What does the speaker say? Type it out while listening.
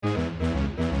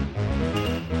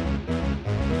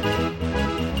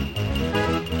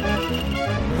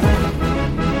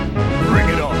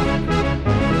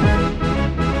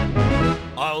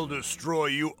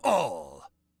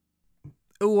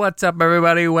What's up,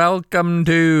 everybody? Welcome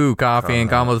to Coffee and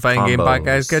Combos Fighting Game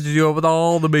Podcast. Catches you up with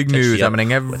all the big news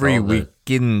happening every week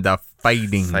in the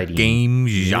fighting game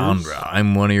genre.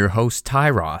 I'm one of your hosts, Ty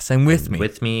Ross, and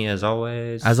with me, as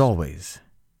always,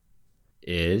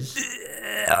 is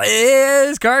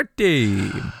Carty.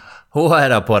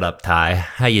 What up, Ty?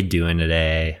 How you doing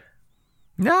today?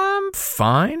 I'm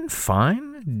fine.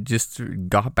 Just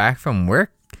got back from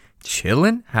work,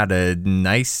 chilling. Had a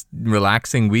nice,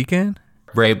 relaxing weekend.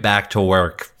 Right back to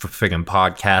work for friggin'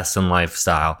 podcasts and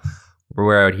lifestyle.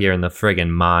 We're out here in the friggin'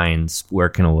 mines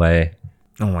working away.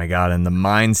 Oh my god, and the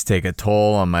mines take a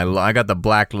toll on my... I got the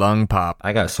black lung pop.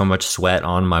 I got so much sweat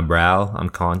on my brow. I'm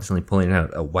constantly pulling out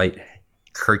a white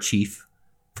kerchief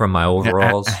from my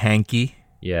overalls. A hanky.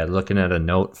 Yeah, looking at a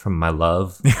note from my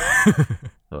love.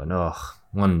 Oh no,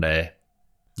 one day.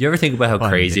 Do you ever think about how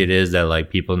crazy it is that like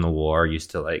people in the war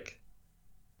used to like,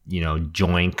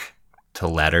 joink to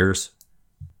letters?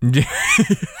 I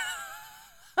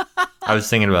was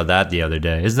thinking about that the other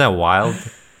day. Isn't that wild?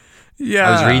 Yeah.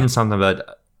 I was reading something about,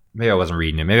 maybe I wasn't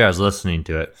reading it, maybe I was listening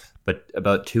to it, but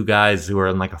about two guys who were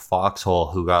in like a foxhole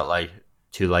who got like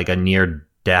to like a near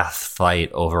death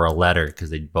fight over a letter because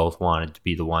they both wanted to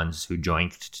be the ones who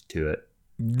joinked to it.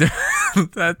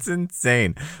 That's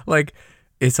insane. Like,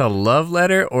 it's a love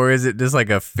letter, or is it just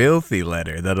like a filthy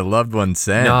letter that a loved one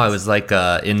sent? No, it was like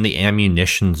in the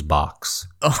ammunitions box.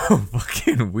 Oh,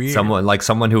 fucking weird.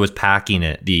 Someone who was packing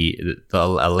it,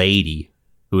 a lady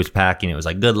who was packing it was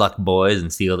like, "Good luck, boys,"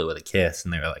 and sealed it with a kiss.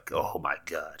 And they were like, "Oh my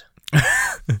god,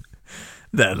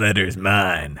 that letter's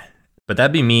mine." But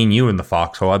that'd be me and you in the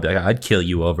foxhole. I'd be like, I'd kill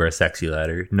you over a sexy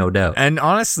letter, no doubt. And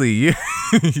honestly,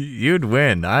 you'd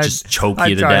win. I'd just choke you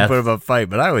to I'd try death. And put up a fight,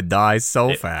 but I would die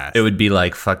so fast. It would be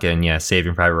like fucking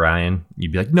Saving Private Ryan.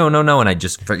 You'd be like, no, and I'd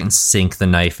just freaking sink the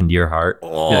knife into your heart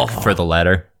for the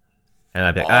letter. And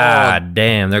I'd be like,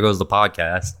 damn, there goes the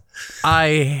podcast.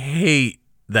 I hate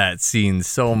that scene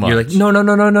so much. You're like, no,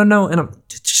 and I'm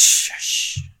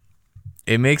shh.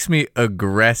 It makes me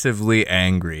aggressively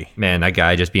angry. Man, that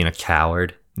guy just being a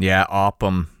coward. Yeah,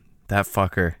 Oppum. That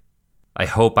fucker. I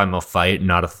hope I'm a fight,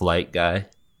 not a flight guy.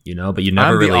 But you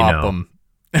never really know.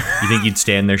 You think you'd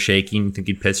stand there shaking? You think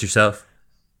you'd piss yourself?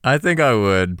 I think I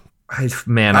would. I hope I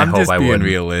would. I'm just being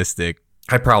realistic.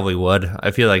 I probably would.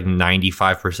 I feel like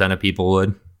 95% of people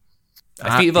would.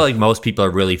 I feel like most people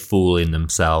are really fooling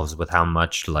themselves with how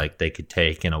much like they could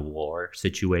take in a war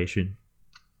situation.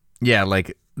 Yeah,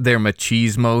 like their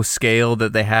machismo scale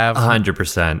that they have.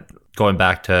 100%. Going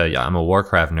back to, I'm a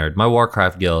Warcraft nerd. My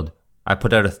Warcraft guild, I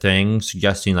put out a thing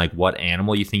suggesting like what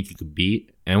animal you think you could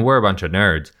beat. And we're a bunch of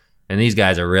nerds. And these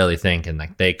guys are really thinking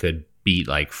like they could beat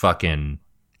like fucking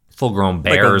full-grown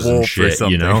bears like and shit,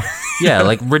 Yeah,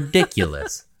 like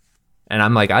ridiculous. And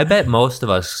I'm like, I bet most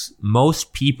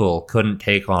people couldn't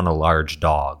take on a large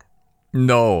dog.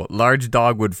 No, large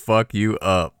dog would fuck you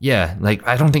up. Yeah, like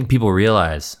I don't think people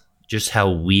realize just how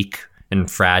weak and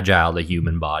fragile the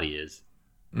human body is.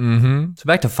 Mm-hmm. So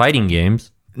back to fighting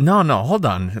games. No, hold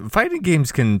on. Fighting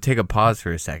games can take a pause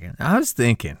for a second. I was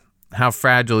thinking how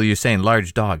fragile you're saying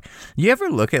large dog. You ever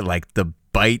look at like the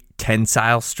bite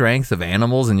tensile strength of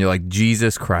animals and you're like,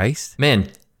 Jesus Christ? Man,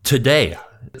 today.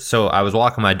 So I was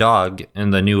walking my dog in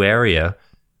the new area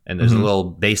and there's a little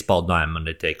baseball diamond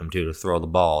to take him to throw the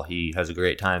ball. He has a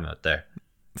great time out there.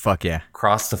 Fuck yeah.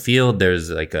 Across the field, there's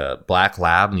like a black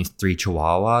lab and these 3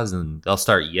 chihuahuas, and they'll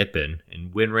start yipping.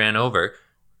 And Win ran over,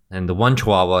 and the one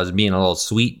chihuahua is being a little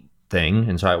sweet thing,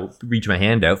 and so I reached my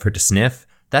hand out for it to sniff.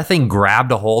 That thing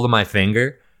grabbed a hold of my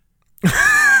finger,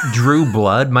 drew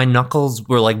blood. My knuckles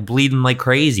were like bleeding like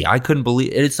crazy. I couldn't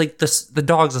believe it. It's like the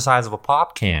dog's the size of a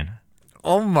pop can.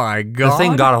 Oh my god! The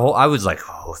thing got a hold. I was like,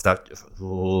 that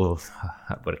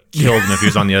would have killed him if he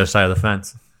was on the other side of the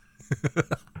fence.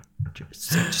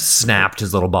 Just snapped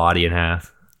his little body in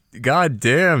half. God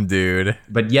damn, dude.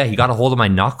 But yeah, he got a hold of my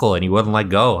knuckle and he wouldn't let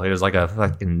go. It was like a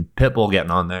fucking pit bull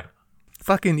getting on there.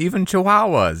 Fucking even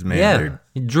chihuahuas, man. Yeah,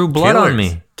 he drew blood on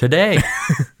me today.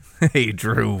 He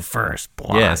drew first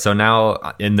blood. Yeah, so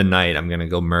now in the night, I'm going to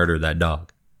go murder that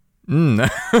dog.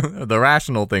 The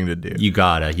rational thing to do. You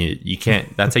gotta. You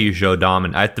can't. That's how you show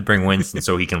dominance. I have to bring Winston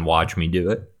so he can watch me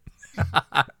do it.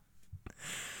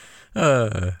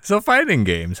 So fighting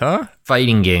games, huh?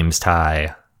 Fighting games,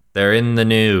 Ty. They're in the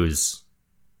news.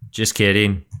 Just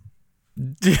kidding.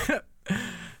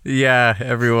 Yeah,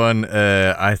 everyone,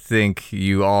 I think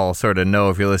you all sort of know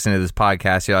if you're listening to this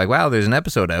podcast, you're like, wow, there's an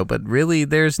episode out, but really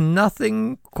there's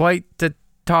nothing quite to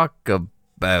talk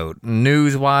about.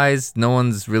 News-wise, no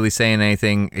one's really saying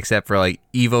anything except for like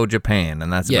Evo Japan,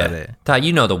 and that's about it. Ty,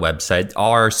 you know the website,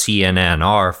 our CNN,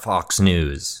 our Fox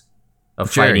News.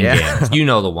 of Sure, fighting yeah. games. You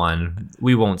know the one.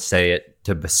 We won't say it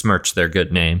to besmirch their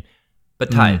good name.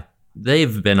 But Ty,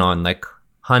 they've been on like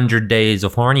 100 days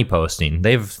of horny posting.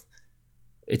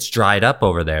 It's dried up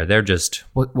over there. They're just,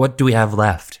 what do we have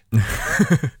left?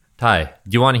 Ty, do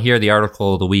you want to hear the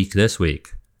article of the week this week?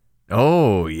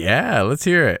 Oh, yeah. Let's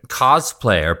hear it.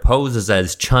 Cosplayer poses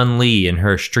as Chun-Li in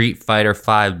her Street Fighter V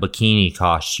bikini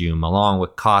costume, along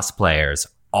with cosplayers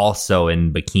also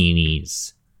in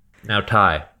bikinis. Now,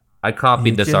 Ty, I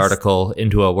copied this article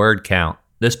into a word count.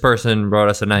 This person wrote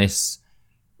us a nice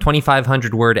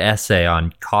 2,500 word essay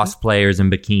on cosplayers in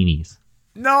bikinis.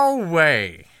 No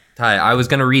way. Ty, I was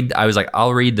like,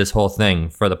 I'll read this whole thing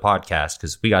for the podcast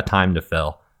because we got time to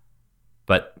fill.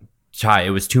 But Ty, it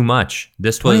was too much.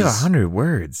 This was 2,500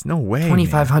 words. No way.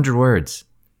 2,500 words.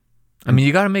 I mean,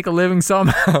 you got to make a living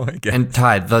somehow, I guess. And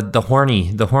Ty, the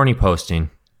horny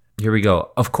posting. Here we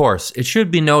go. Of course, it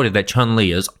should be noted that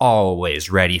Chun-Li is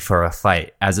always ready for a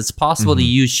fight, as it's possible to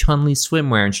use Chun-Li's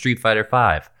swimwear in Street Fighter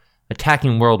V.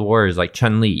 Attacking world warriors like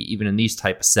Chun-Li, even in these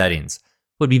type of settings,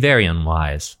 would be very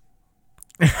unwise.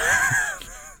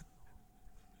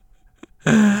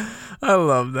 I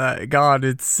love that. God,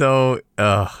 it's so...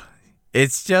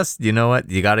 It's just, you know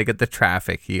what? You got to get the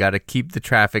traffic. You got to keep the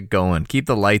traffic going. Keep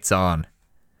the lights on.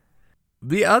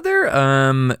 The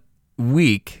other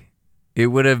week, it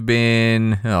would have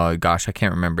been... Oh, gosh, I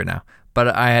can't remember now. But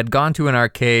I had gone to an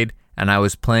arcade, and I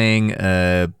was playing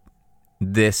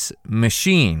this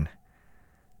machine.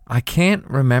 I can't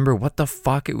remember what the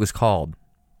fuck it was called.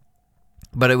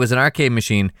 But it was an arcade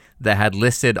machine that had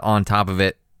listed on top of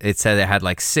it. It said it had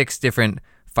like 6 different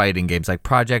fighting games, like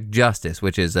Project Justice,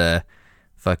 which is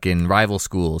fucking Rival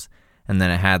Schools. And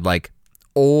then it had like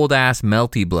old ass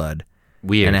Melty Blood.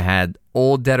 Weird. And it had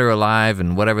Old Dead or Alive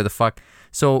and whatever the fuck.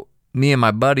 So me and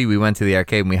my buddy, we went to the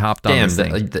arcade and we hopped on this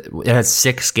thing. It had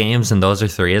 6 games and those are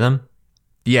 3 of them?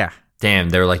 Yeah. Damn,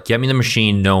 they're like, get me the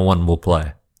machine, no one will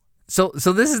play. So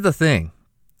this is the thing.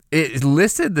 It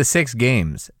listed the 6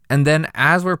 games, and then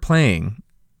as we're playing,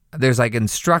 there's like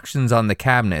instructions on the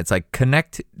cabinet. It's like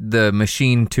connect the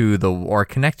machine or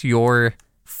connect your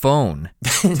phone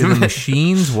to the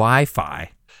machine's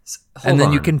Wi-Fi. And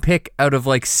then you can pick out of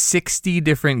like 60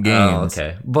 different games. Oh,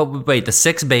 okay. But wait, the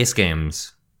 6 base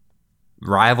games,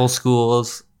 Rival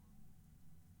Schools,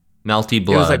 Melty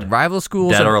Blood. It was like Rival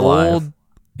Schools, Dead or Alive. Old.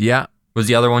 Yeah. Was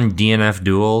the other one DNF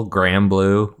Duel, Grand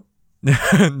Blue?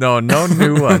 No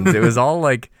new ones. It was all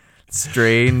like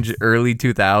strange early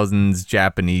 2000s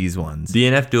Japanese ones.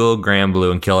 DNF Duel, Grand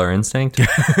Blue, and Killer Instinct?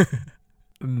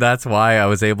 That's why I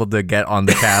was able to get on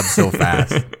the tab so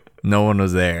fast. No one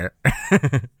was there.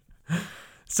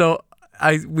 So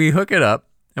we hook it up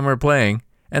and we're playing,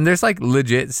 and there's like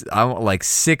legit like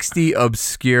 60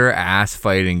 obscure ass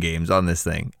fighting games on this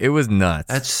thing. It was nuts.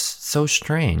 That's so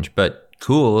strange, but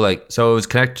cool. Like, so it was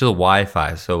connected to the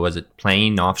Wi-Fi. So was it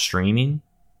playing off streaming?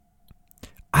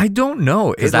 I don't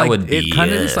know. It that would be, it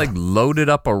kind of just like loaded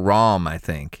up a ROM, I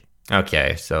think.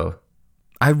 Okay, so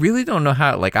I really don't know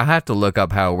how. Like, I have to look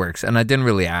up how it works, and I didn't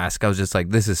really ask. I was just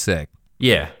like, "This is sick."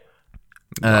 yeah.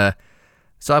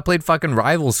 So I played fucking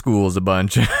Rival Schools a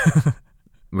bunch.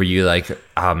 Were you like,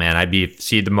 oh man,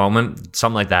 see the moment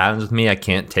something like that happens with me, I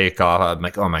can't take off. I'm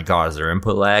like, oh my god, is there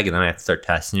input lag? And then I have to start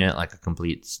testing it like a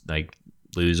complete like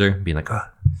loser, being like, oh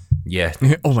yeah,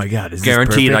 oh my god, is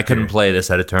guaranteed this I couldn't play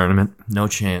this at a tournament. No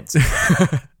chance.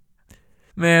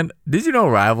 Man, did you know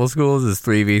Rival Schools is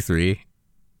 3v3?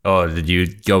 Oh, did you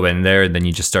go in there and then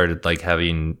you just started like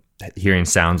hearing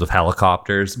sounds of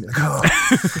helicopters? Like,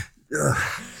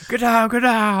 oh. Get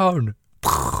down.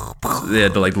 They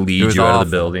had to like lead you out of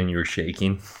the building. You were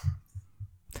shaking.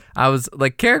 I was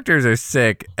like, characters are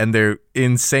sick and they're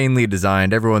insanely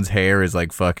designed. Everyone's hair is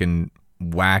like fucking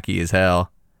wacky as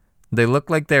hell. They look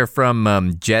like they're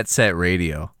from Jet Set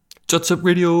Radio. Jet Set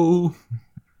Radio.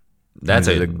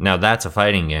 Now that's a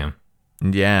fighting game.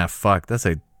 Yeah, fuck. That's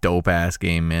a dope ass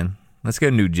game, man. Let's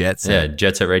get a new Jet Set. Yeah,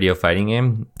 Jet Set Radio fighting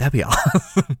game. That'd be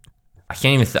awesome. I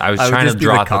can't even. I was trying to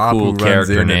drop a cool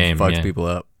character name. Fucks people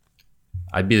up.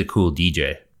 I'd be the cool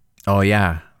DJ. Oh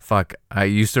yeah, fuck. I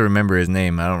used to remember his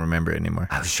name. I don't remember it anymore.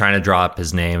 I was trying to drop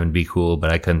his name and be cool,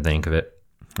 but I couldn't think of it.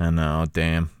 I know,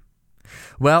 damn.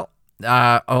 Well,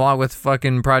 along with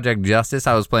fucking Project Justice,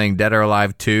 I was playing Dead or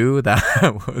Alive 2.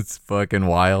 That was fucking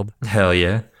wild. Hell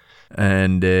yeah.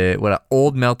 And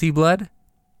Old Melty Blood?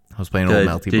 I was playing Old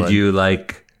Melty Blood. Did you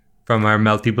like, from our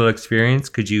Melty Blood experience,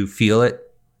 could you feel it?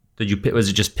 Was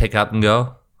it just pick up and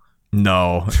go?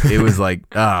 No, it was like,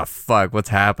 fuck, what's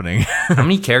happening? How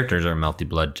many characters are Melty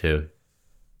Blood 2?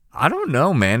 I don't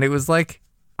know, man. It was like,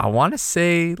 I want to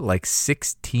say like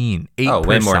 16. 8 Oh, per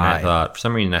way more than I side. thought. For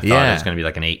some reason, I thought it Yeah. was going to be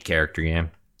like an 8-character game.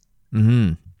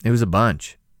 Mm-hmm. It was a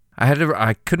bunch.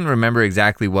 I couldn't remember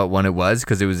exactly what one it was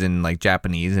because it was in like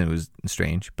Japanese and it was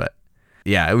strange. But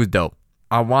yeah, it was dope.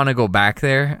 I want to go back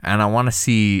there and I want to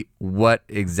see what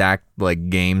exact like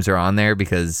games are on there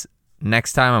because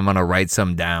next time I'm gonna write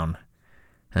some down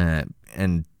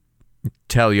and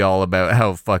tell you all about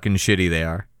how fucking shitty they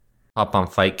are. Hop on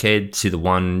Fightcade, see the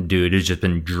one dude who's just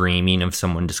been dreaming of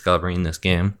someone discovering this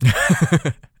game.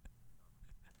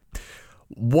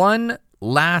 One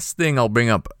last thing I'll bring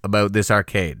up about this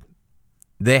arcade.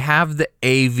 They have the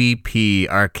AVP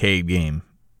arcade game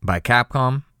by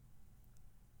Capcom.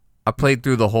 I played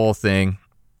through the whole thing,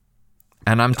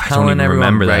 and I'm telling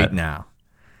everyone right now,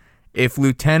 if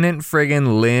Lieutenant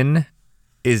friggin' Lin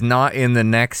is not in the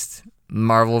next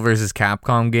Marvel vs.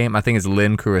 Capcom game, I think it's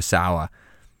Lin Kurosawa.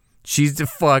 She's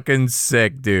fucking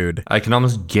sick, dude. I can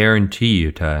almost guarantee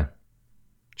you, Ty,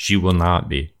 she will not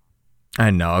be. I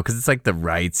know, because it's like the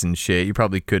rights and shit. You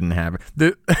probably couldn't have her.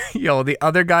 The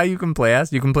other guy you can play as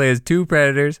 2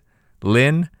 Predators,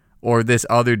 Lin, or this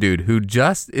other dude who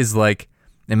just is like,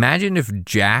 imagine if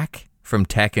Jack from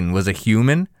Tekken was a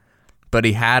human, but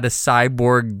he had a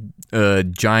cyborg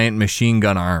giant machine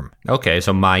gun arm. Okay,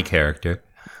 so my character.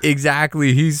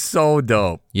 Exactly, he's so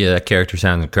dope. Yeah, that character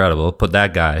sounds incredible. Put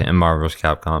that guy in Marvel vs.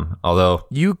 Capcom. Although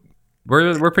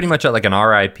we're pretty much at like an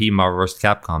RIP Marvel vs.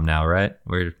 Capcom now, right?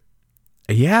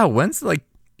 Yeah, when's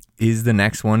is the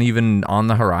next one even on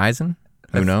the horizon?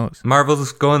 Who knows?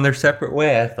 Marvel's going their separate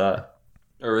way, I thought.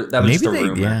 Or that was just a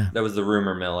rumor. Yeah. That was the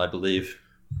rumor mill, I believe.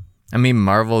 I mean,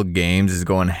 Marvel Games is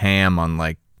going ham on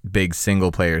like big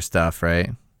single player stuff,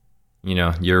 right? You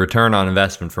know, your return on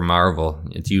investment for Marvel,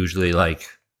 it's usually like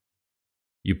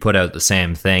you put out the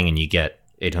same thing and you get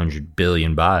 800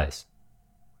 billion buys.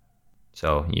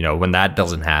 So, you know, when that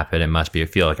doesn't happen, it must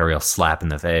feel like a real slap in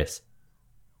the face.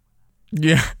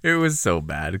 Yeah, it was so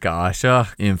bad. Gosh,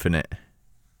 Infinite.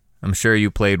 I'm sure you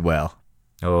played well.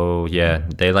 Oh, yeah.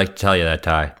 They like to tell you that,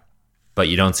 Ty. But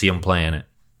you don't see them playing it.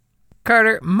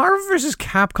 Carter, Marvel vs.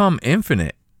 Capcom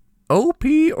Infinite. OP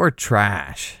or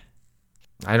trash?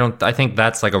 I think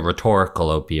that's like a rhetorical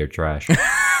OP or trash.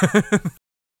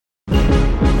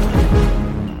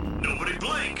 Nobody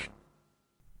blink.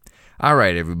 All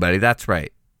right, everybody, that's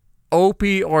right. OP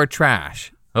or trash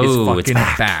is Oh, it's fucking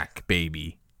back. back,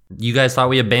 baby. You guys thought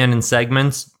we abandoned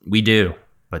segments? We do.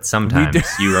 But sometimes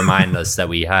you remind us that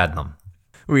we had them.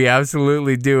 We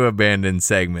absolutely do abandon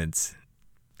segments.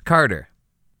 Carter,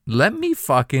 let me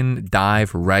fucking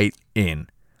dive right in.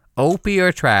 OP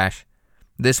or trash?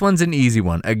 This one's an easy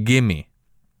one. A gimme.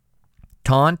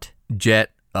 Taunt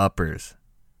jet uppers.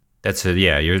 That's it.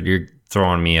 Yeah, you're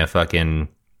throwing me a fucking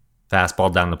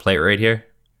fastball down the plate right here.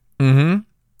 Mm-hmm.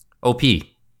 OP.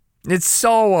 It's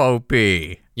so OP.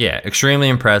 Yeah, extremely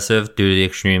impressive due to the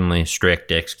extremely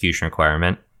strict execution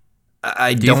requirement.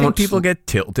 I Do you think people get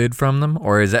tilted from them?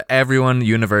 Or is it everyone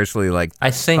universally like,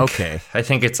 I think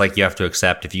it's like you have to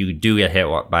accept if you do get hit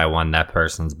by one, that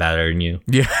person's better than you.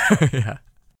 yeah, yeah.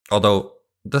 Although,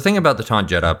 the thing about the taunt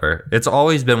jet upper, it's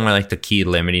always been one of like the key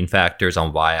limiting factors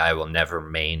on why I will never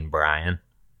main Brian.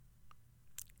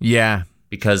 Yeah.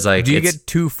 Because like, Do you get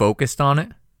too focused on it?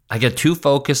 I get too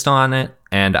focused on it,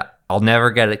 and I'll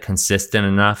never get it consistent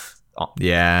enough.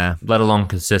 Yeah. Let alone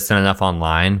consistent enough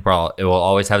online, where it will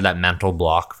always have that mental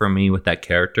block for me with that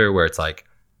character, where it's like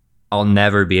I'll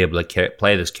never be able to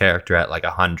play this character at like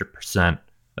 100%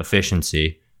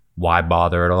 efficiency. Why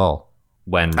bother at all?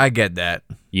 When I get that.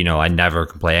 You know, I never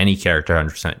can play any character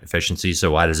 100% efficiency,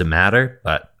 so why does it matter?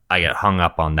 But I get hung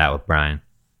up on that with Brian.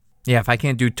 Yeah, if I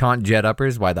can't do taunt jet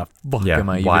uppers, why the fuck am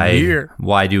I even here?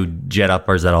 Why do jet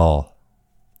uppers at all?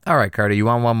 All right, Carter, you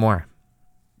want one more?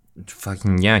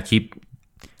 Fucking yeah, keep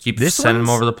This sending them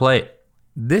one's- over the plate.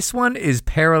 This one is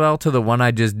parallel to the one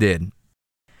I just did.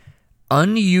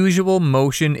 Unusual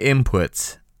motion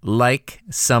inputs like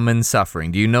summon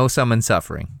suffering. Do you know summon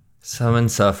suffering? Summon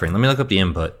suffering. Let me look up the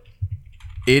input.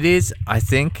 It is, I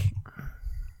think,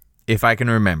 if I can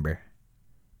remember,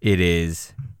 it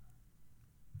is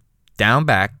down,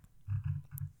 back,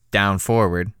 down,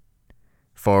 forward,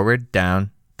 forward,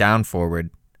 down, forward,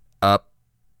 up,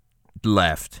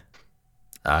 left.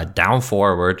 Down,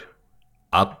 forward,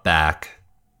 up, back,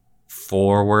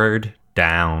 forward,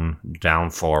 down,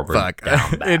 forward, Fuck.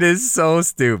 down, back. It is so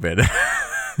stupid.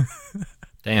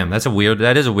 Damn, that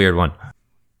is a weird one.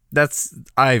 That's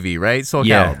Ivy, right? Soul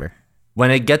Yeah. Calibur. When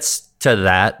it gets to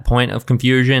that point of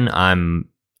confusion, I'm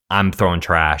throwing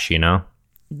trash, you know?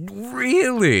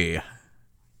 Really?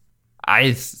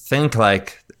 I think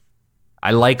like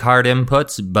I like hard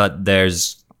inputs, but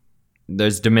there's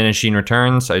there's diminishing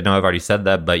returns. I know I've already said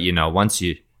that, but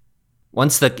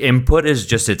once the input is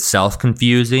just itself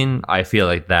confusing, I feel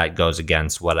like that goes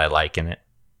against what I like in it.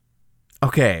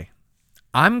 Okay.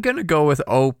 I'm going to go with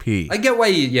OP. I get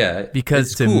why because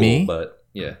it's to cool, me, but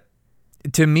yeah.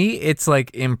 To me, it's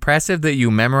like impressive that you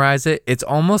memorize it. It's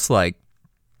almost like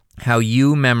how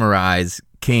you memorize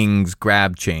King's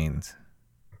grab chains.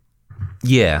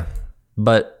 Yeah,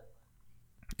 but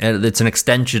it's an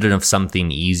extension of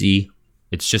something easy.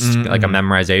 It's just like a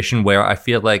memorization where I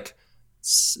feel like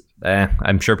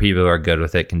I'm sure people who are good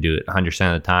with it can do it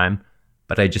 100% of the time,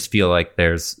 but I just feel like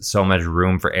there's so much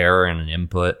room for error in an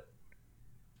input,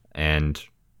 and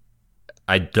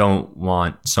I don't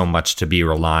want so much to be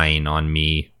relying on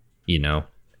me.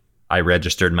 I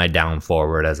registered my down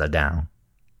forward as a down.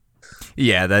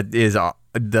 Yeah, that's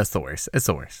the worst. It's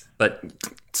the worst. But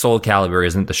Soul Calibur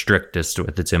isn't the strictest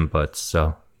with its inputs,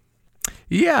 so.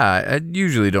 Yeah, I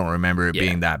usually don't remember it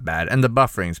being that bad. And the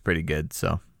buffering's pretty good,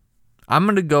 so. I'm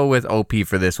going to go with OP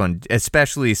for this one,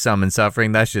 especially Summon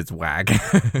Suffering. That shit's whack.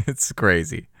 It's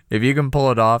crazy. If you can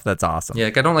pull it off, that's awesome. Yeah,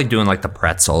 I don't like doing like the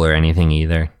pretzel or anything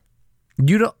either.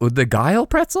 You don't, the Guile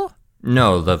pretzel?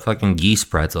 No, the fucking geese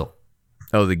pretzel.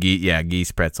 Oh,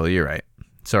 geese pretzel. You're right.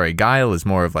 Sorry, Guile is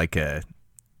more of like a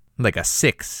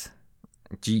 6.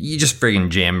 You just friggin'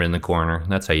 jam it in the corner.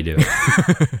 That's how you do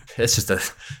it. It's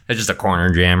just a corner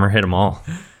jammer. Hit them all.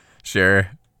 Sure.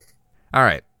 All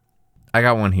right. I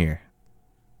got one here.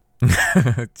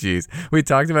 Jeez. We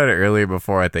talked about it earlier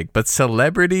before, I think. But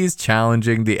celebrities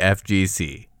challenging the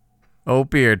FGC.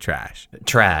 OP or trash?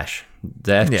 Trash.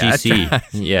 The FGC.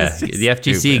 Yeah. The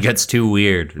FGC stupid. Gets too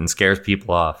weird and scares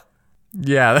people off.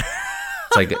 Yeah.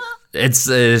 It's like... It's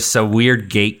a weird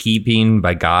gatekeeping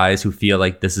by guys who feel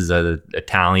like this is an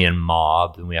Italian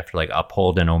mob and we have to like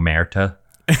uphold an omerta.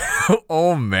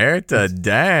 Omerta,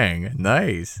 dang,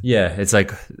 nice. Yeah, it's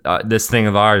like this thing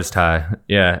of ours, Ty.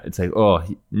 Yeah, it's like, oh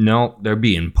no, they're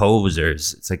being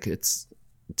posers. It's like it's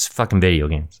fucking video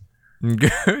games.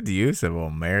 Good use of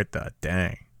omerta,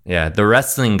 dang. Yeah, the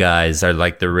wrestling guys are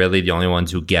like they're really the only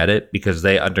ones who get it because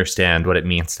they understand what it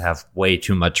means to have way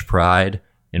too much pride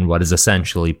in what is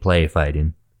essentially play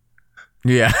fighting.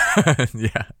 Yeah.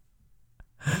 Yeah.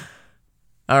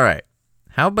 All right.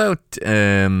 How about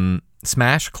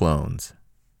Smash clones?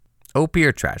 OP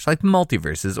or trash? Like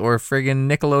Multiverses or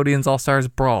friggin' Nickelodeon's All-Stars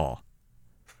Brawl?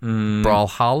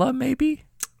 Brawlhalla, maybe?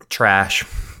 Trash.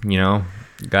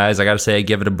 Guys, I gotta say,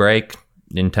 give it a break.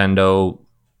 Nintendo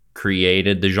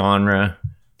created the genre.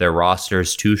 Their roster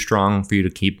is too strong for you to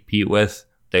compete with.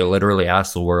 They literally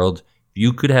asked the world, if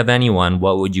you could have anyone,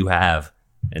 what would you have?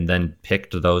 And then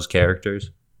picked those characters.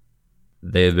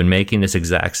 They've been making this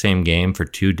exact same game for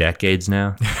 2 decades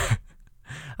now.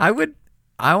 I want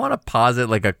to posit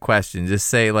like a question. Just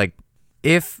say like,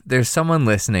 if there's someone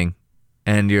listening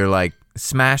and you're like,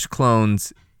 Smash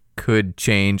clones could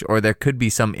change or there could be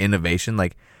some innovation,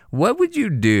 like what would you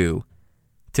do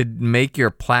to make your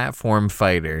platform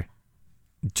fighter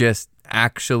just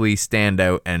actually stand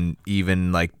out and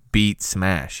even like beat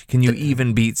Smash? Can you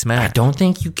even beat Smash? I don't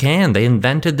think you can. They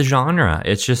invented the genre.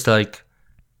 It's just like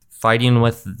fighting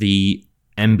with the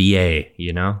NBA,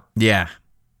 Yeah.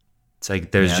 It's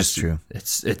like there's just true.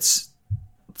 It's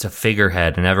a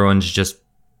figurehead and everyone's just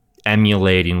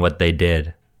emulating what they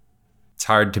did. It's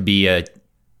hard to be a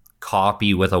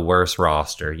copy with a worse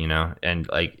roster, and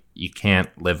like you can't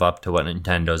live up to what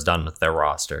Nintendo's done with their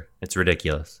roster. It's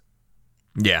ridiculous.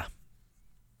 Yeah.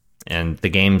 And the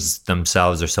games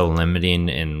themselves are so limiting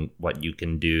in what you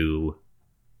can do.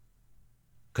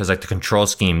 Because like the control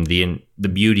scheme, the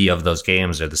beauty of those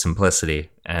games are the simplicity.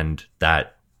 And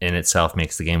that in itself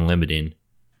makes the game limiting.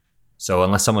 So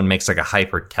unless someone makes like a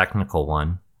hyper technical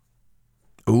one.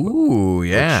 Ooh,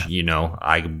 yeah. Which,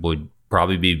 I would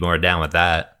probably be more down with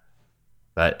that.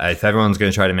 But if everyone's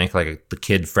going to try to make like the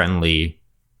kid-friendly,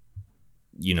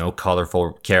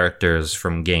 colorful characters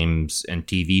from games and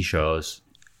TV shows,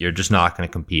 you're just not going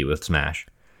to compete with Smash.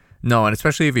 No, and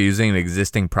especially if you're using an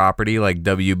existing property like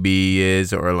WB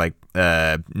is or like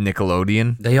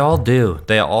Nickelodeon. They all do.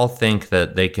 They all think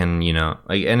that they can,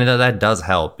 and that does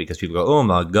help because people go, oh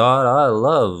my God, I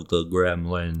love the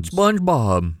Gremlins.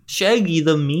 SpongeBob. Shaggy,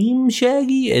 the meme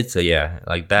Shaggy. It's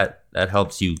like that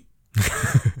helps you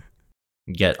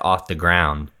get off the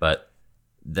ground. But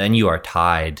then you are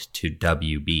tied to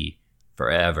WB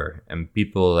forever. And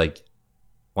people like,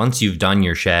 once you've done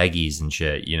your Shaggies and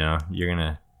shit,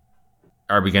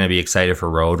 are we going to be excited for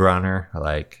Roadrunner?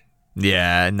 Like,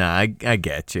 yeah, no, I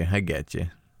get you.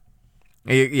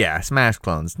 Yeah, Smash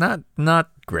clones, not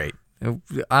great.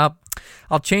 I'll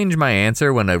change my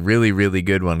answer when a really, really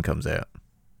good one comes out.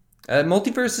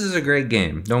 Multiverse is a great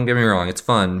game. Don't get me wrong. It's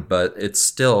fun, but it's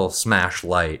still Smash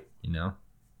Light, you know?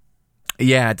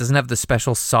 Yeah, it doesn't have the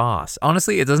special sauce.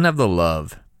 Honestly, it doesn't have the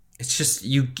love. It's just,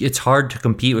 it's hard to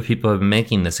compete with people who have been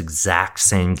making this exact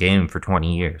same game for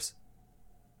 20 years.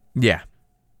 Yeah.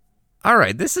 All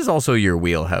right, this is also your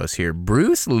wheelhouse here.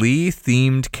 Bruce Lee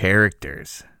themed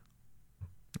characters.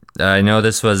 I know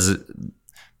this was...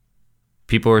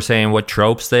 People were saying what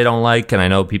tropes they don't like, and I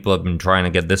know people have been trying to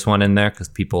get this one in there because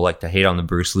people like to hate on the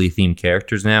Bruce Lee themed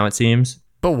characters now, it seems.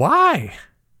 But why?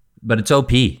 But it's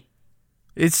OP.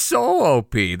 It's so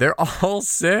OP. They're all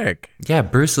sick. Yeah,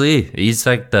 Bruce Lee. He's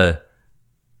like the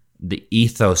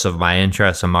ethos of my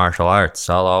interest in martial arts.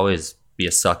 I'll always be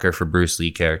a sucker for Bruce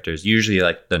Lee characters. Usually,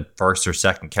 like the first or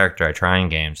second character I try in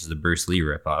games is the Bruce Lee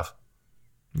ripoff.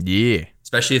 Yeah.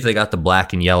 Especially if they got the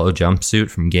black and yellow jumpsuit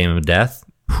from Game of Death.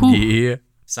 Whew. Yeah.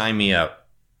 Sign me up.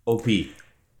 OP.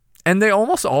 And they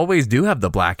almost always do have the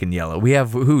black and yellow. We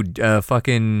have who?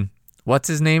 Fucking what's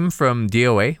his name from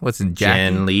DOA? What's his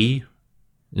Jan Lee?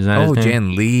 Is that his name?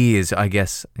 Jan Lee is, I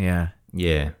guess. Yeah.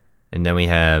 Yeah. And then we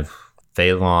have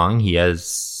Fei Long. He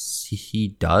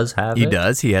does have He it.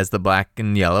 does. He has the black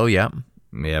and yellow. Yep.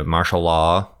 We have Martial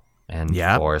Law and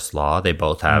Forest Law. They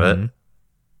both have it.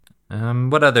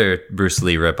 What other Bruce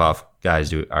Lee ripoff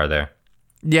guys are there?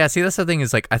 Yeah, see, that's the thing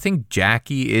is, like, I think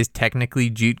Jackie is technically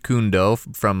Jeet Kune Do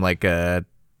from, like,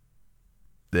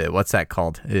 what's that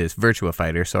called? It is Virtua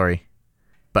Fighter, sorry.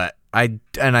 But I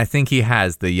think he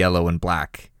has the yellow and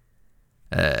black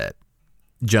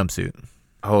jumpsuit.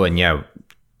 Oh, and yeah,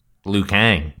 Liu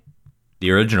Kang,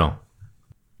 the original.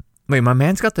 Wait, my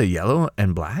man's got the yellow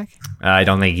and black? I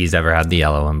don't think he's ever had the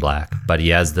yellow and black, but he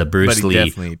has the Bruce Lee.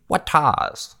 Definitely...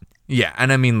 Wataz. Yeah,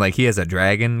 and I mean, like, he has a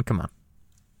dragon. Come on.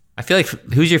 I feel like,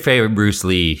 who's your favorite Bruce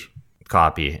Lee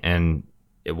copy, and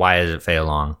why is it Fei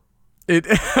Long?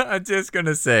 I'm just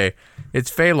gonna say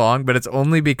it's Fei Long, but it's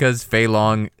only because Fei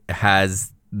Long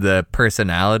has the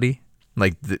personality,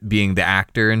 like being the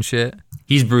actor and shit.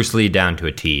 He's Bruce Lee down to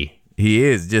a T. He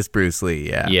is just Bruce Lee,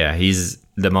 yeah. Yeah, he's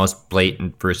the most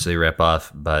blatant Bruce Lee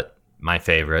ripoff, but my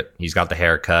favorite. He's got the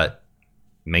haircut,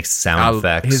 makes sound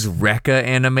effects. His Rekka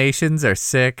animations are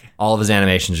sick. All of his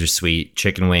animations are sweet.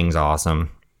 Chicken Wing's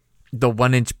awesome. The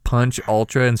 1-inch punch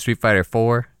ultra in Street Fighter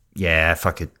 4. Yeah,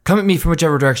 fuck it. Come at me from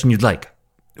whichever direction you'd like.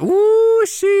 Ooh,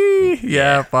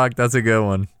 yeah, fuck, that's a good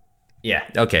one. Yeah,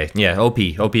 okay. Yeah, OP.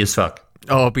 OP as fuck.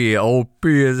 OP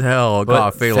as hell.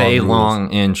 God, Fei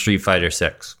Long in Street Fighter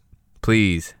 6.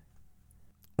 Please.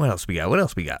 What else we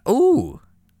got? Ooh.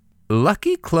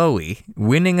 Lucky Chloe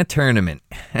winning a tournament.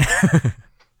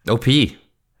 OP.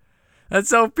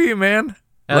 That's OP, man.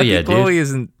 Hell Lucky yeah, Chloe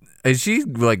dude. Is she,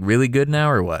 like, really good now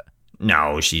or what?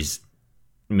 No, she's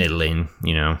middling,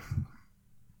 you know.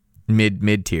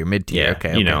 Mid tier. Yeah,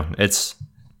 okay. You know,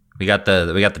 we got the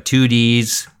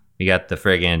 2Ds, we got the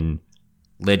friggin'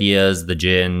 Lydias, the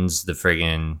Jins, the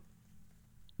friggin'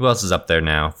 who else is up there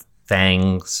now?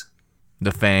 Fangs.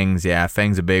 The Fangs, yeah,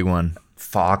 Fang's a big one.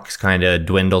 Fox kind of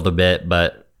dwindled a bit,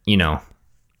 but you know,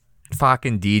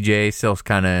 fucking DJ still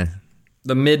kind of.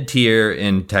 The mid tier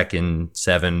in Tekken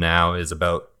 7 now is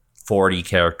about 40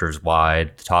 characters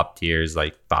wide. The top tier is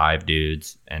like 5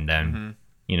 dudes, and then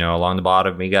you know, along the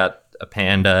bottom we got a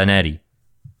Panda and Eddie.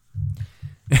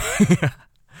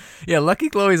 Yeah, Lucky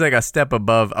Chloe's like a step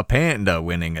above a Panda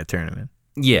winning a tournament.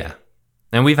 Yeah,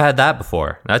 and we've had that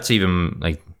before. That's even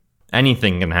like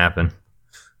anything can happen.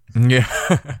 Yeah,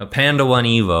 a Panda won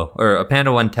Evo or a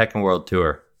Panda won Tekken World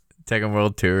Tour. Tekken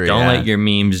World Tour. Don't let your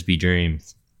memes be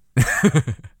dreams.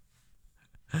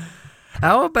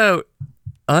 How about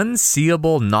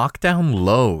unseeable knockdown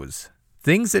lows?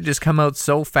 Things that just come out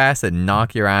so fast that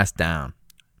knock your ass down.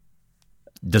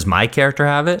 Does my character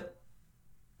have it?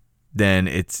 Then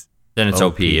it's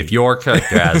OP. If your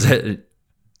character has it,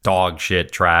 dog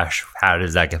shit, trash, how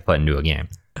does that get put into a game?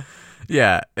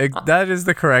 Yeah, that is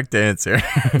the correct answer.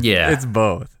 Yeah. It's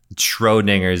both.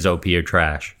 Schrodinger's OP or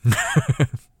trash.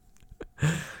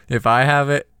 If I have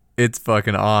it, it's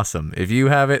fucking awesome. If you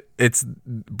have it, it's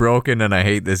broken and I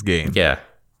hate this game. Yeah.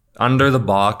 Under the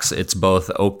box, it's both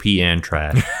OP and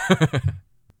trash.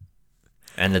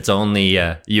 And it's only,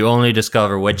 you only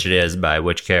discover which it is by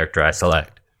which character I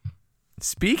select.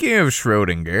 Speaking of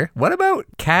Schrodinger, what about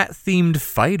cat-themed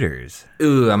fighters?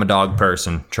 Ooh, I'm a dog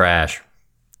person. Trash.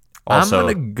 Also, I'm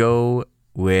going to go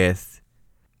with...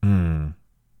 Do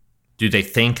they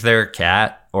think they're a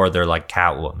cat or they're like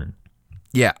Catwoman?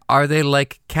 Yeah, are they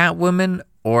like Catwoman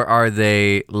or are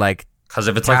they like... Because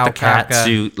if it's like the cat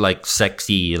suit, like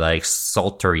sexy, like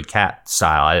sultry cat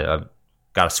style, I've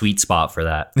got a sweet spot for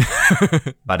that.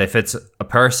 But if it's a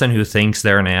person who thinks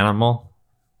they're an animal,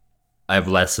 I have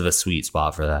less of a sweet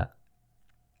spot for that.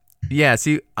 Yeah,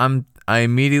 see, I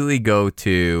immediately go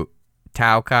to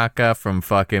Taukaka from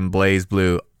fucking Blaze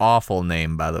Blue. Awful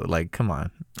name, by the way. Like, come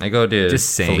on. I go to Just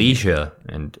saying. Felicia,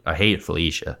 and I hate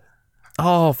Felicia.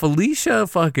 Oh, Felicia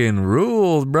fucking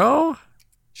rules, bro.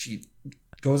 She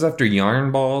goes after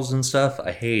yarn balls and stuff.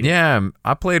 I hate it. Yeah,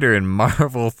 I played her in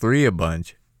Marvel 3 a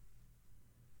bunch.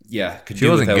 Yeah, could She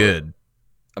do wasn't without- good.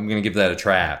 I'm going to give that a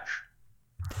trash.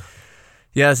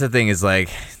 Yeah, that's the thing is, like,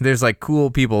 there's, like,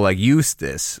 cool people like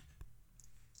Eustace,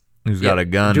 who's got a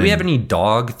gun. Do we have and- any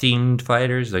dog-themed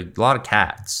fighters? Like, a lot of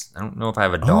cats. I don't know if I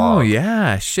have a dog. Oh,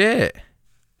 yeah, shit.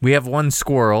 We have one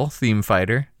squirrel theme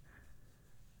fighter.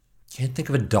 Can't think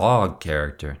of a dog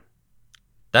character.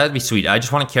 That would be sweet. I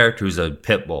just want a character who's a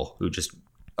pit bull who just...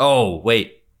 Oh,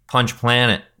 wait. Punch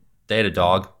Planet. They had a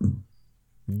dog.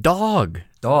 Dog.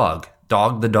 Dog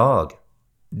the dog.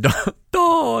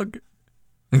 Dog.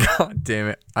 God damn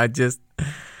it. I just...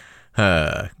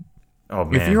 Oh,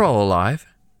 man. If you're all alive,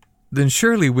 then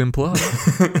surely Wimpla.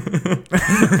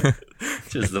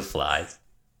 Just the flies.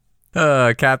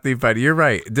 Cat theme fighter. You're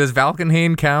right. Does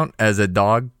Valkenhayn count as a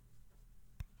dog?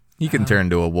 He can turn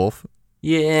into a wolf.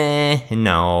 Yeah.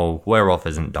 No. Werewolf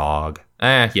isn't dog.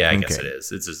 Yeah, I guess Okay. it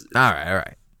is. It's just... All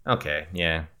right. Okay,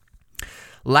 yeah.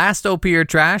 Last OP or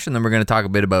trash, and then we're going to talk a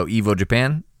bit about Evo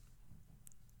Japan.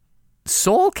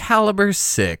 Soul Calibur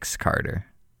 6, Carter.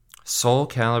 Soul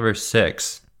Calibur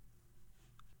 6.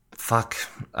 Fuck.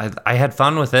 I had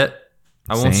fun with it.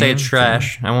 I won't say it's Same,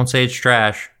 trash. I won't say it's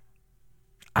trash.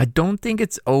 I don't think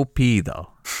it's OP, though.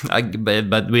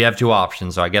 But we have two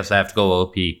options, so I guess I have to go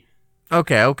OP.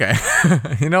 Okay.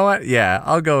 You know what? Yeah,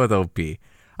 I'll go with OP.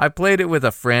 I played it with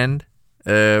a friend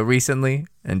recently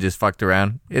and just fucked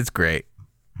around. It's great.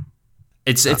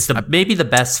 It's maybe the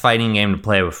best fighting game to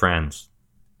play with friends.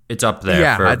 It's up there.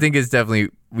 Yeah, I think it's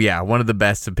definitely one of the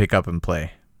best to pick up and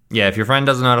play. Yeah, if your friend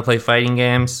doesn't know how to play fighting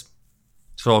games,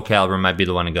 Soul Calibur might be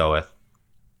the one to go with.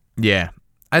 Yeah,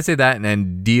 I'd say that, and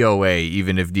then DOA,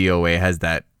 even if DOA has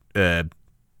that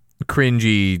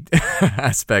cringy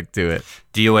aspect to it.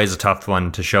 DOA is a tough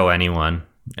one to show anyone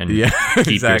and keep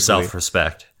exactly. your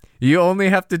self-respect. You only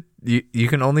have to. You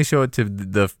can only show it to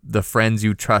the friends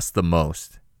you trust the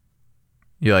most.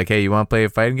 You're like, hey, you want to play a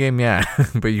fighting game? Yeah,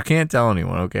 but you can't tell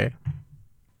anyone. Okay.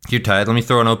 You're tired. Let me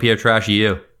throw an OP or trash at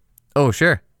you. Oh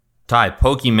sure. Ty,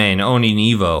 Pokimane owning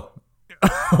Evo.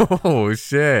 Oh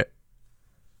shit.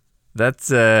 That's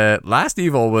last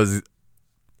Evo was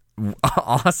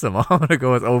awesome. I'm gonna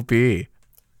go with OP.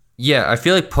 Yeah, I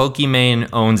feel like Pokimane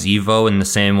owns Evo in the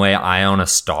same way I own a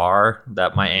star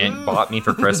that my aunt bought me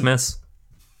for Christmas.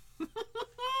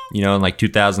 You know, in like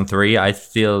 2003, I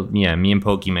feel, me and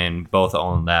Pokimane both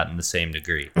own that in the same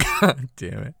degree.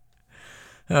 Damn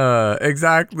it.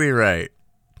 Exactly right.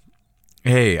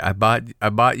 Hey, I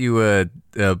bought you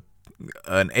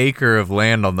an acre of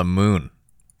land on the moon.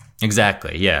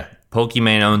 Exactly, yeah.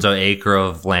 Pokimane owns an acre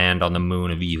of land on the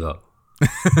moon of Evo.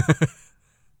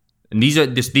 And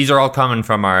these are all coming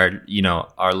from our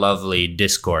lovely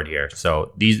Discord here.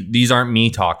 So these aren't me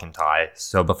talking, Ty.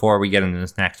 So before we get into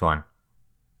this next one,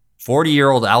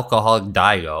 40-year-old alcoholic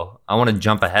Daigo. I want to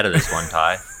jump ahead of this one,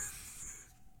 Ty.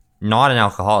 Not an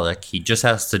alcoholic. He just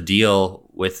has to deal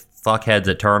with fuckheads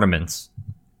at tournaments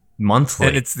monthly.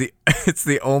 And it's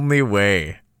the only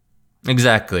way.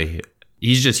 Exactly.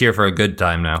 He's just here for a good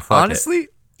time now. Fuck Honestly,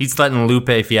 it. He's letting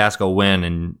Lupe Fiasco win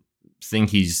and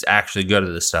think he's actually good at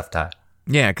this stuff, Ty.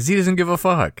 yeah, because he doesn't give a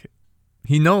fuck.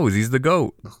 He knows he's the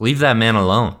GOAT. Leave that man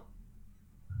alone.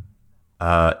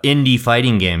 Indie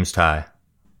fighting games, Ty.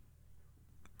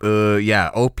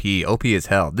 Yeah, OP is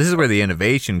hell. This is where the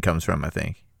innovation comes from, I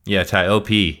think. Yeah, Ty, OP.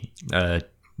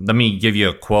 Let me give you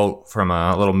a quote from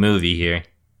a little movie here.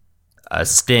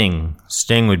 Sting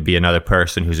would be another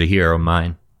person who's a hero of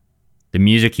mine. The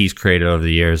music he's created over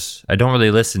the years, I don't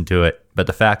really listen to it, but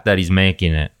the fact that he's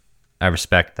making it, I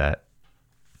respect that.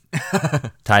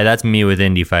 Ty, that's me with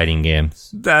indie fighting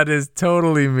games. That is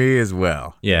totally me as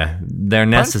well. Yeah, they're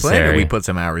Punch Planet necessary. we put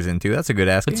some hours into. That's a good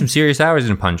ass Put game. some serious hours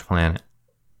in Punch Planet.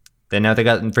 Then now they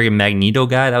got freaking Magneto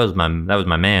guy. That was my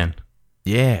man.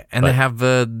 Yeah, and they have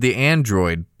the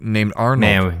android named Arnold.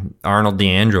 Man, Arnold the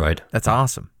android. That's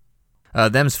awesome.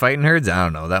 Them's fighting herds. I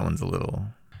don't know. That one's a little.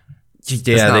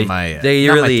 Yeah, not they, my, they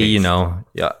not my really, taste.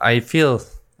 yeah. I feel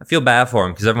bad for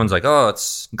him because everyone's like, "Oh,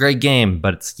 it's a great game,"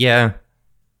 but it's But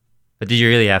did you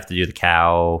really have to do the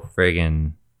cow,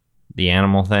 friggin' the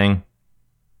animal thing?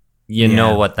 You Yeah.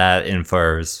 know what that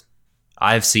infers.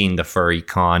 I've seen the Furry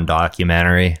Con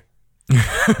documentary.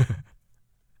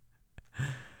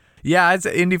 Yeah, it's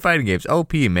indie fighting games.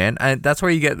 OP, man. That's where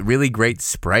you get really great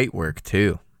sprite work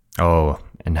too. Oh,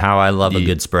 And how I love a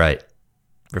good Sprite.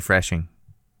 Refreshing.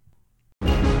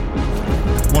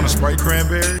 Want a Sprite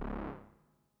cranberry?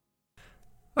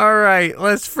 All right,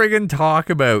 let's friggin' talk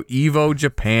about Evo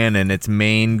Japan and its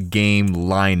main game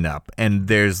lineup. And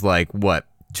there's like, what,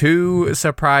 2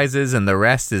 surprises and the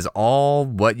rest is all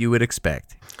what you would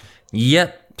expect.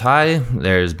 Yep, Ty,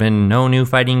 there's been no new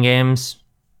fighting games.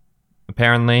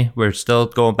 Apparently, we're still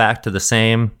going back to the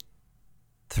same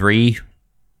 3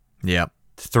 Yep.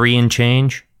 and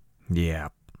change. Yeah.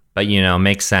 But,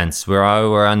 makes sense. We're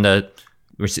on the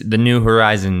new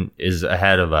horizon is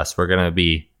ahead of us. We're going to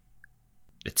be,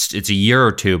 it's a year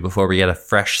or 2 before we get a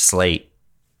fresh slate.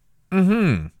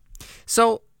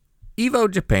 So, Evo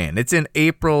Japan, it's in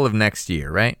April of next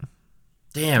year, right?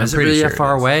 Damn, is it really that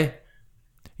far away?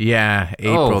 Yeah,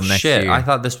 April next year. I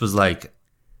thought this was like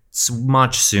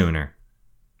much sooner.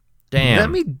 Damn. Let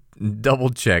me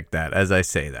double check that as I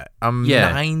say that. I'm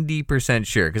 90%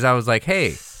 sure because I was like,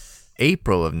 hey,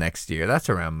 April of next year. That's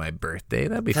around my birthday.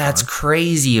 That'd be fun. That's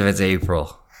crazy if it's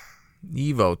April.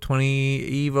 Evo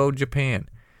Japan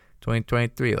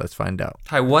 2023. Let's find out.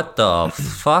 Ty, what the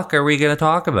fuck are we going to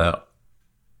talk about?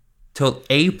 Till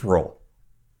April.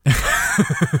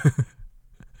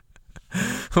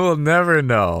 We'll never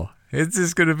know. It's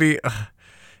just going to be...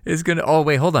 Oh,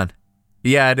 wait, hold on.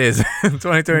 Yeah, it is.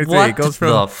 2023. What it goes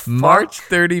the from March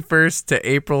 31st to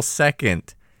April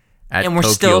 2nd. And we're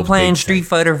Tokyo still playing Big Street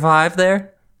Fighter V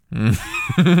there?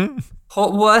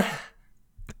 What?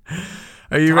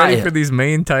 Are you ready for these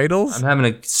main titles? I'm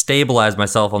having to stabilize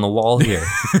myself on the wall here.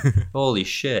 Holy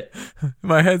shit.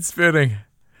 My head's spinning.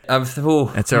 That's all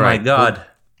right. right. My God.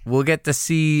 We'll get to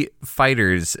see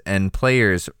fighters and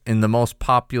players in the most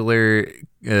popular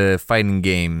fighting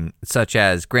game, such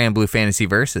as Grand Blue Fantasy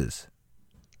Versus.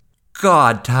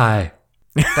 God, Ty.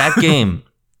 That game,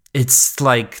 it's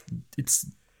like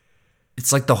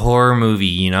the horror movie,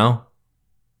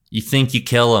 You think you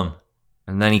kill him,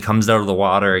 and then he comes out of the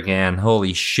water again.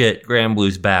 Holy shit, Grand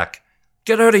Blue's back.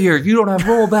 Get out of here. You don't have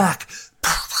rollback.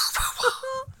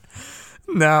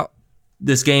 Now,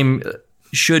 this game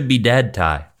should be dead,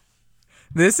 Ty.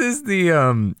 This is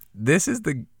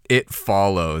the It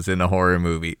Follows in a horror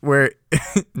movie where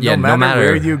no matter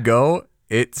where you go,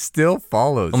 it still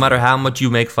follows. No matter how much you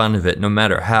make fun of it, no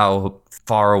matter how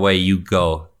far away you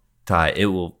go, Ty, it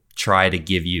will try to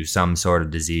give you some sort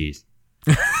of disease.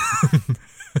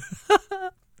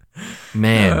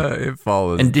 Man, It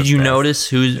Follows. And did you notice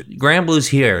who's Grand Blue's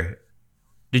here?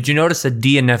 Did you notice that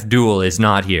DNF Duel is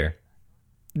not here?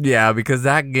 Yeah, because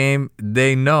that game,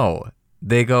 they know.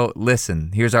 They go,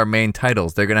 listen, here's our main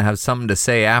titles. They're going to have something to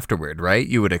say afterward, right?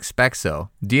 You would expect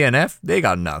so. DNF, they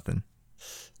got nothing.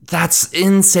 That's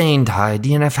insane, Ty.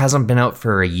 DNF hasn't been out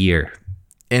for a year.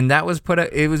 And that was put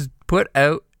out, it was put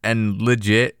out and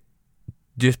legit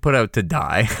just put out to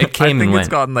die. It came I think and it's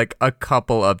gotten like a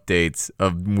couple updates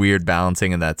of weird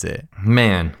balancing and that's it.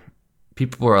 Man,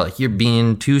 people were like, you're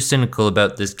being too cynical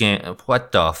about this game.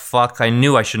 What the fuck? I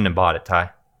knew I shouldn't have bought it,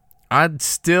 Ty. I'd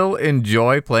still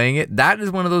enjoy playing it. That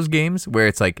is one of those games where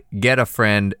it's like, get a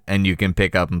friend and you can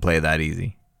pick up and play that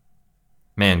easy.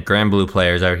 Man, Grand Blue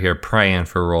players out here praying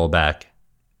for rollback.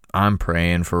 I'm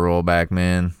praying for rollback,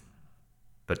 man.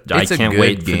 But I can't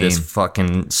wait for this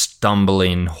fucking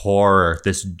stumbling horror,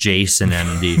 this Jason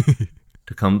entity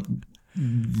to come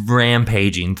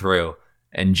rampaging through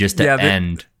and just to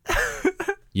end.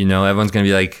 Everyone's going to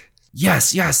be like,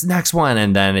 yes, next one.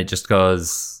 And then it just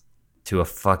goes to a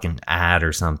fucking ad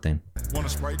or something. Want a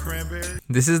Sprite cranberry?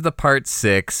 This is the part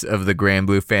 6 of the Grand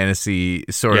Blue Fantasy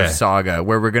sort of saga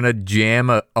where we're going to jam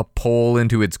a pole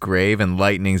into its grave and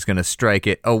lightning's going to strike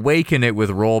it, awaken it with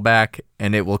rollback,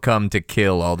 and it will come to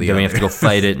kill all the others. We have to go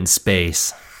fight it in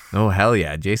space. Oh, hell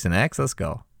yeah. Jason X, let's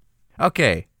go.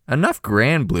 Okay, enough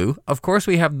Grand Blue. Of course,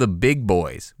 we have the big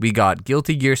boys. We got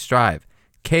Guilty Gear Strive,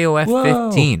 KOF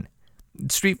 15,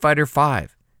 Street Fighter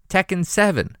 5, Tekken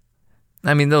 7.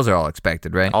 I mean, those are all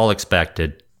expected, right? All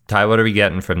expected. Ty, what are we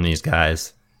getting from these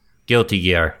guys? Guilty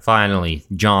Gear, finally.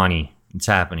 Johnny, it's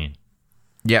happening.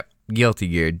 Yep, Guilty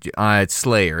Gear. It's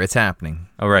Slayer, it's happening.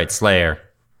 All right, Slayer.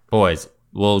 Boys,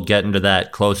 we'll get into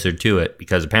that closer to it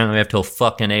because apparently we have till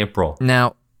fucking April.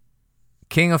 Now,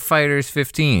 King of Fighters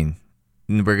 15.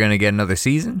 We're going to get another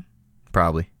season?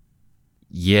 Probably.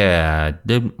 Yeah,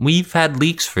 we've had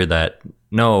leaks for that.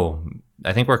 No,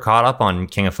 I think we're caught up on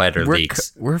King of Fighter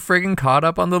leaks. We're friggin' caught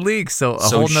up on the leaks, so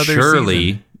whole nother surely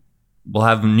season. We'll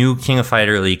have new King of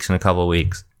Fighter leaks in a couple of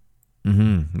weeks.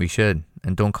 Mm-hmm. We should.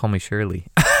 And don't call me Shirley.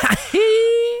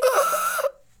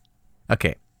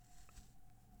 Okay.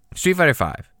 Street Fighter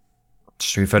 5.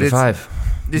 Street Fighter 5.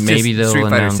 It's Maybe just they'll Street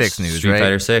Fighter announce 6 news, Street right?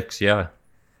 Fighter 6, yeah.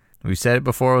 We said it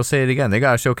before, we'll say it again. They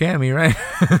gotta show Cammy, right?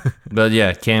 But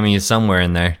yeah, Cammy is somewhere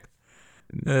in there.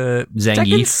 Tekken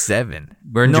Zangief. 7.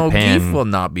 We're in Japan. Geef will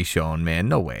not be shown, man.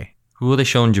 No way. Who will they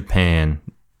show in Japan?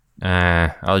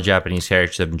 All the Japanese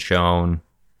characters have been shown.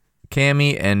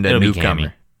 Cammy and a It'll be newcomer.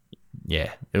 Cammy.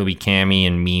 Yeah, it'll be Cammy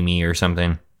and Mimi or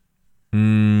something.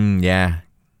 Yeah.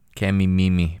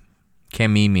 Kamimi.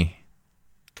 Kamimi.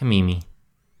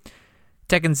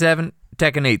 Tekken 7,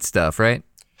 Tekken 8 stuff, right?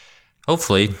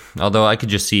 Hopefully, although I could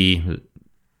just see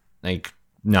like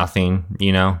nothing,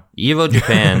 Evo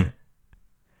Japan.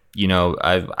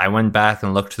 I went back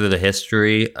and looked through the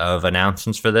history of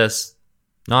announcements for this.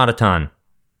 Not a ton.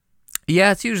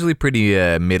 Yeah, it's usually pretty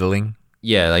middling.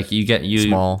 Yeah, like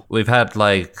small. We've had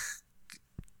like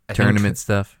tournament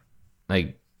stuff.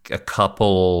 Like a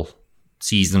couple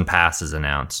season passes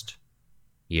announced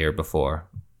year before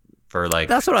for like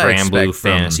That's what I Grand Blue expect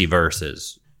from- Fantasy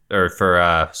Versus or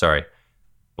for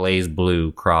Blaze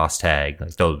Blue Cross Tag,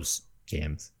 like those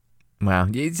games. Wow,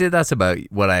 that's about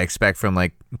what I expect from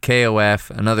like KOF,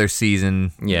 another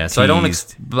season. Yeah, so I don't.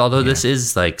 teased. Although this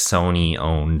is like Sony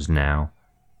owned now.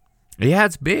 Yeah,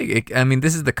 it's big.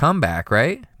 This is the comeback,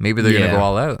 right? Maybe they're Yeah. gonna go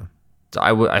all out. So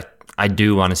I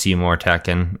do want to see more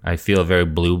Tekken. I feel very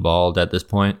blue balled at this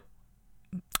point.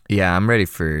 Yeah, I'm ready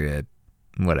for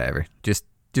whatever. Just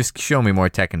show me more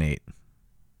Tekken 8.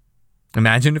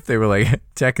 Imagine if they were like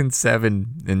Tekken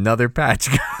 7, another patch.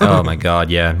 Oh my god,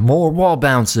 yeah, more wall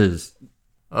bounces.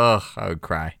 Ugh, I would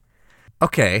cry.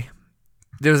 Okay,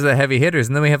 those are the heavy hitters,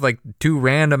 and then we have like two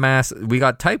random ass. We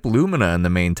got Type Lumina in the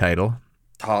main title.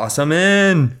 Toss them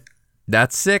in.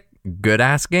 That's sick. Good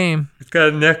ass game. It's got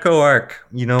a Neko arc.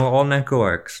 All Neko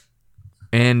arcs.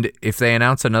 And if they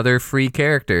announce another free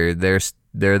character, they're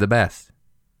the best.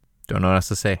 Don't know what else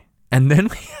to say. And then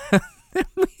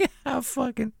we have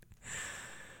fucking.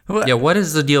 Yeah, what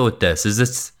is the deal with this? Is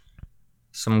this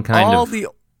some kind of...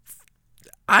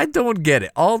 I don't get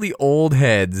it. All the old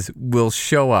heads will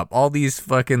show up. All these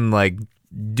fucking like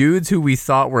dudes who we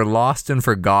thought were lost and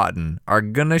forgotten are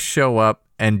gonna show up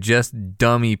and just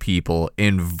dummy people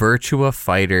in Virtua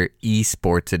Fighter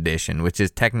Esports Edition, which is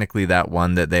technically that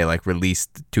one that they like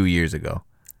released 2 years ago.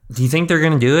 Do you think they're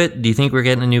going to do it? Do you think we're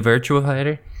getting a new Virtua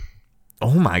Fighter?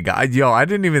 Oh my god, yo, I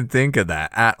didn't even think of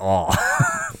that at all.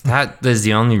 That is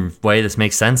the only way this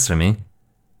makes sense to me.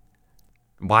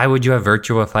 Why would you have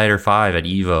Virtua Fighter 5 at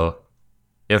EVO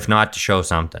if not to show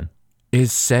something?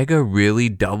 Is Sega really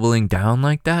doubling down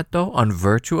like that though on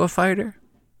Virtua Fighter?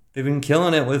 They've been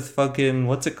killing it with fucking,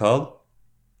 what's it called?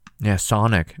 Yeah,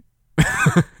 Sonic.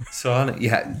 Sonic,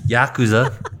 yeah,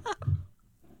 Yakuza.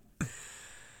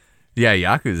 Yeah,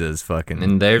 Yakuza is fucking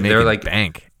And they're making like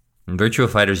bank. And Virtua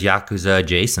Fighter's Yakuza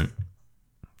adjacent.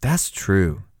 That's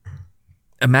true.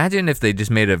 Imagine if they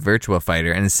just made a Virtua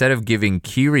Fighter and instead of giving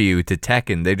Kiryu to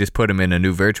Tekken, they just put him in a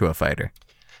new Virtua Fighter.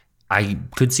 I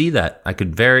could see that. I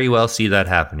could very well see that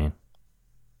happening.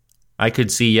 I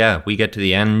could see, we get to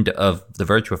the end of the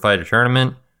Virtua Fighter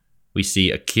tournament. We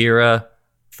see Akira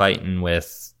fighting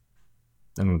with,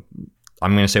 I'm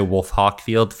going to say Wolf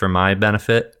Hawkfield for my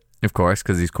benefit. Of course,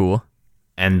 because he's cool.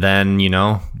 And then,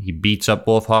 he beats up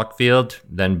Wolf Hawkfield.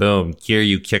 Then boom,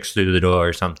 Kiryu kicks through the door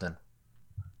or something.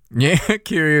 Yeah,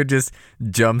 Kiryu just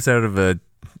jumps out of a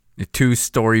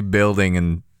 2-story building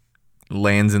and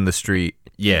lands in the street.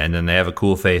 Yeah, and then they have a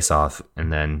cool face-off.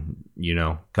 And then,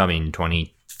 coming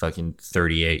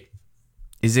 2038.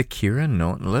 Is Akira?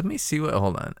 No, let me see what.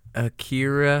 Hold on.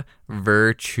 Akira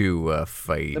Virtua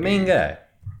Fighter. The main guy.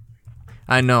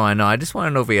 I know. I just want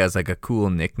to know if he has like a cool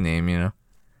nickname,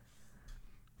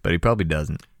 But he probably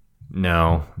doesn't.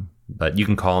 No, but you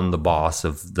can call him the boss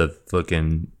of the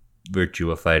fucking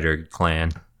Virtua Fighter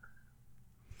clan.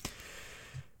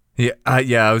 Yeah,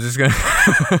 I was just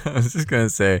gonna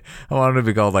say I wanted to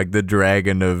be called like the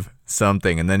Dragon of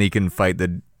something, and then he can fight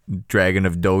the Dragon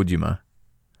of Dojima.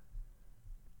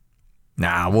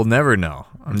 Nah, we'll never know.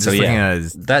 I'm just looking at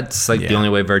his. That's like the only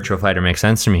way Virtua Fighter makes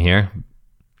sense to me here.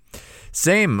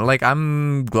 Same. Like,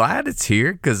 I'm glad it's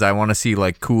here because I want to see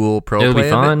like cool pro It'll play. be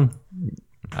fun.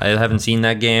 I haven't seen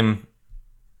that game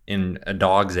in a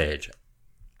dog's age.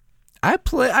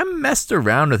 I messed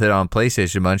around with it on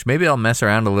PlayStation a bunch. Maybe I'll mess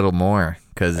around a little more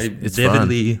because it's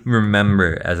vividly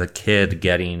remember as a kid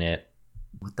getting it.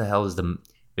 What the hell was it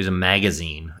was a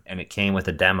magazine and it came with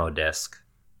a demo disc.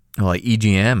 fun. Like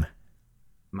EGM,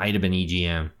 Might have been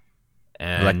EGM.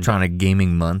 And Electronic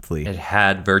Gaming Monthly. it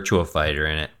had Virtua Fighter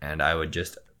in it, and I would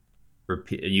just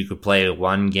repeat. You could play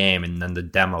one game, and then the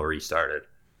demo restarted,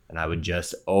 and I would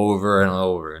just over and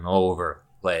over and over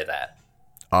play that.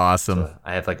 Awesome. So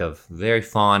I have like a very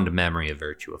fond memory of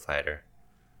Virtua Fighter.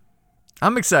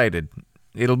 I'm excited.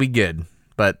 It'll be good.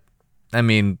 But, I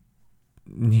mean,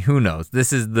 who knows?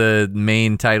 This is the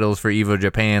main titles for Evo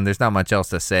Japan. There's not much else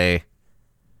to say.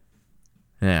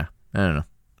 Yeah, I don't know.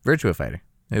 Virtua Fighter.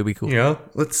 It would be cool. You know,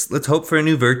 let's hope for a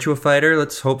new Virtua Fighter.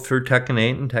 Let's hope for Tekken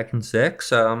 8 and Tekken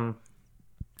 6.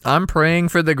 I'm praying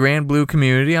for the Grand Blue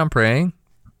community. I'm praying.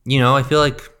 You know, I feel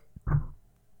like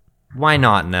why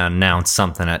not announce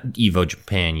something at Evo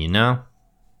Japan, you know?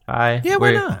 Why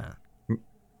not?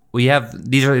 We have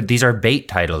these are bait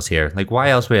titles here. Like, why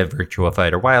else we have Virtua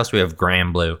Fighter? Why else we have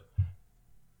Grand Blue?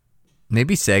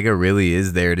 Maybe Sega really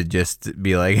is there to just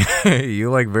be like,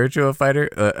 you like Virtua Fighter?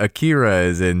 Akira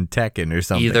is in Tekken or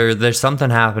something. Either there's something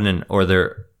happening or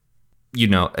they're, you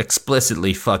know,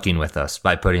 explicitly fucking with us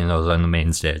by putting those on the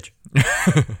main stage.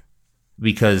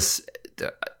 Because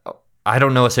I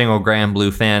don't know a single Grand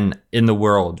Blue fan in the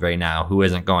world right now who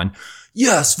isn't going,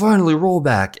 yes, finally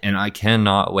rollback. And I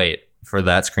cannot wait for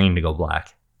that screen to go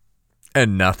black.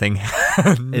 And nothing.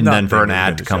 And then for an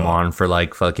ad to come on for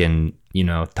like fucking, you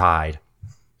know, Tide.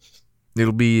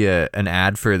 It'll be an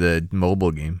ad for the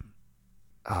mobile game.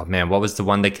 Oh man, what was the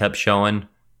one they kept showing? I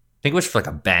think it was for like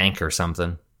a bank or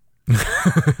something.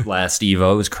 Last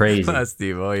Evo, it was crazy. Last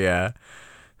Evo, yeah.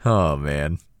 Oh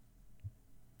man.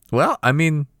 Well, I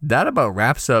mean, that about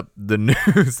wraps up the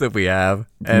news that we have.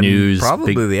 And news,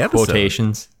 probably big the episode.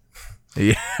 Quotations.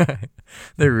 Yeah.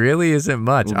 There really isn't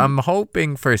much. I'm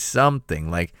hoping for something.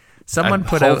 Like, someone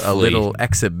put out a little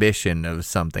exhibition of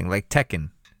something, like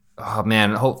Tekken. Oh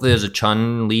man, hopefully there's a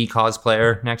Chun-Li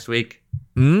cosplayer next week.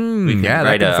 We can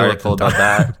write an article about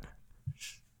that.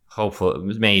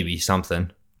 Hopefully, maybe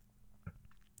something.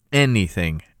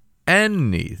 Anything.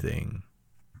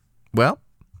 Well,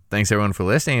 thanks everyone for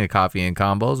listening to Coffee and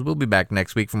Combos. We'll be back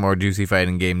next week for more juicy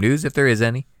fighting game news, if there is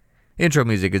any. Intro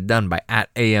music is done by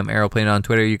 @AMAeroplane on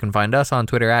Twitter. You can find us on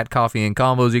Twitter @Coffee and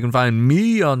Combos. You can find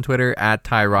me on Twitter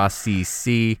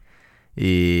 @TyrossCC.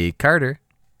 Carter.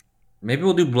 Maybe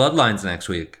we'll do Bloodlines next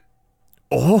week.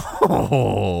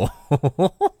 Oh.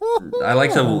 I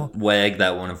like to wag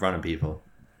that one in front of people.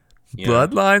 You know?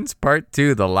 Bloodlines Part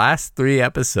 2, the last 3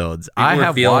 episodes. I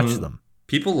have watched them.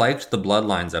 People liked the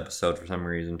Bloodlines episode for some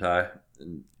reason, Ty.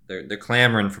 They're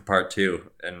clamoring for Part 2,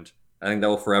 and I think that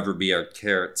will forever be our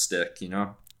carrot stick, you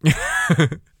know?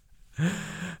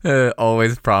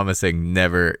 Always promising,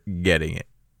 never getting it.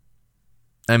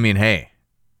 I mean, hey,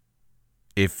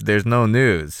 if there's no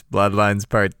news, Bloodlines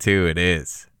Part 2 it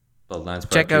is. Bloodlines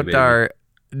Part 2, Check out baby. our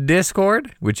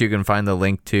Discord, which you can find the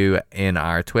link to in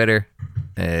our Twitter.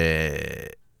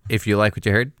 If you like what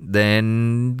you heard,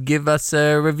 then give us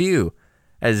a review.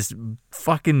 As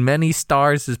fucking many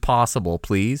stars as possible,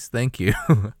 please. Thank you.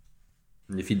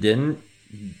 If you didn't,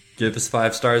 give us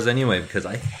 5 stars anyway, because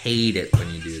I hate it when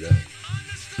you do that.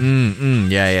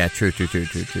 Yeah. True.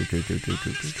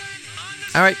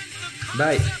 All right.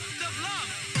 Bye.